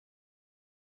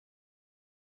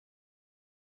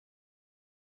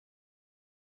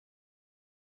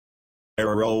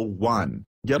Error 01,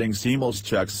 getting CMOS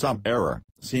checksum error,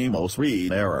 CMOS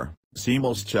read error,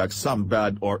 CMOS checksum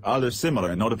bad or other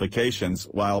similar notifications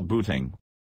while booting.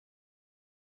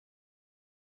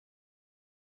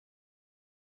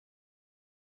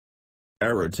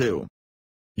 Error 2.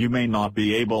 You may not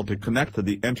be able to connect to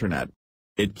the internet.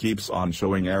 It keeps on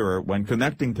showing error when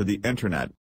connecting to the internet.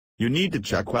 You need to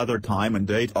check whether time and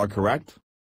date are correct.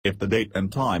 If the date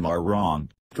and time are wrong,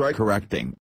 try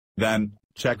correcting. Then,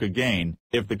 check again.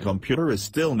 If the computer is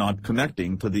still not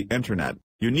connecting to the internet,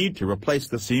 you need to replace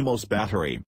the CMOS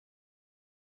battery.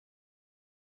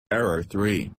 Error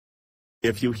 3.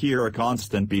 If you hear a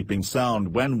constant beeping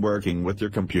sound when working with your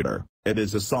computer, it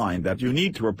is a sign that you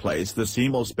need to replace the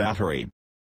CMOS battery.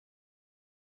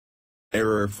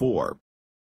 Error 4.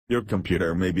 Your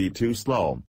computer may be too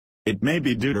slow. It may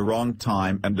be due to wrong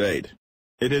time and date.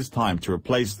 It is time to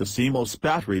replace the CMOS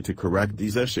battery to correct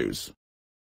these issues.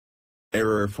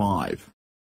 Error 5.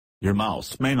 Your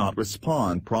mouse may not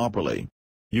respond properly.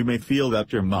 You may feel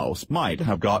that your mouse might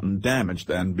have gotten damaged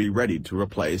and be ready to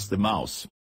replace the mouse.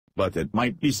 But it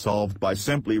might be solved by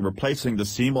simply replacing the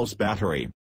CMOS battery.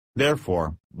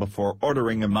 Therefore, before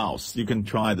ordering a mouse, you can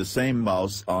try the same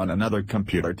mouse on another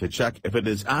computer to check if it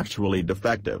is actually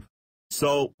defective.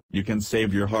 So, you can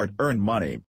save your hard-earned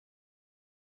money.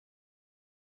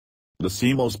 The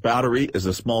CMOS battery is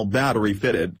a small battery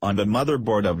fitted on the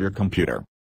motherboard of your computer.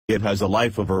 It has a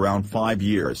life of around 5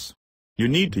 years. You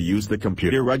need to use the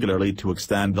computer regularly to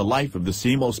extend the life of the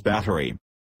CMOS battery.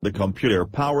 The computer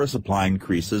power supply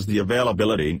increases the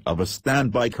availability of a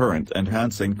standby current and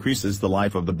hence increases the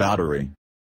life of the battery.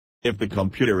 If the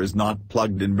computer is not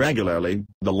plugged in regularly,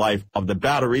 the life of the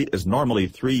battery is normally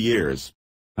 3 years.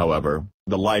 However,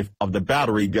 the life of the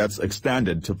battery gets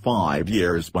extended to 5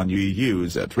 years when you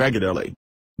use it regularly.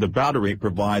 The battery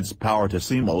provides power to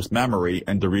CMOS memory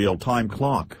and the real-time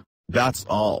clock. That's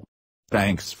all.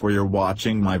 Thanks for your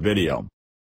watching my video.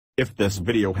 If this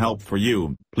video helped for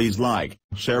you, please like,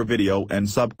 share video and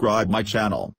subscribe my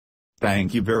channel.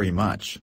 Thank you very much.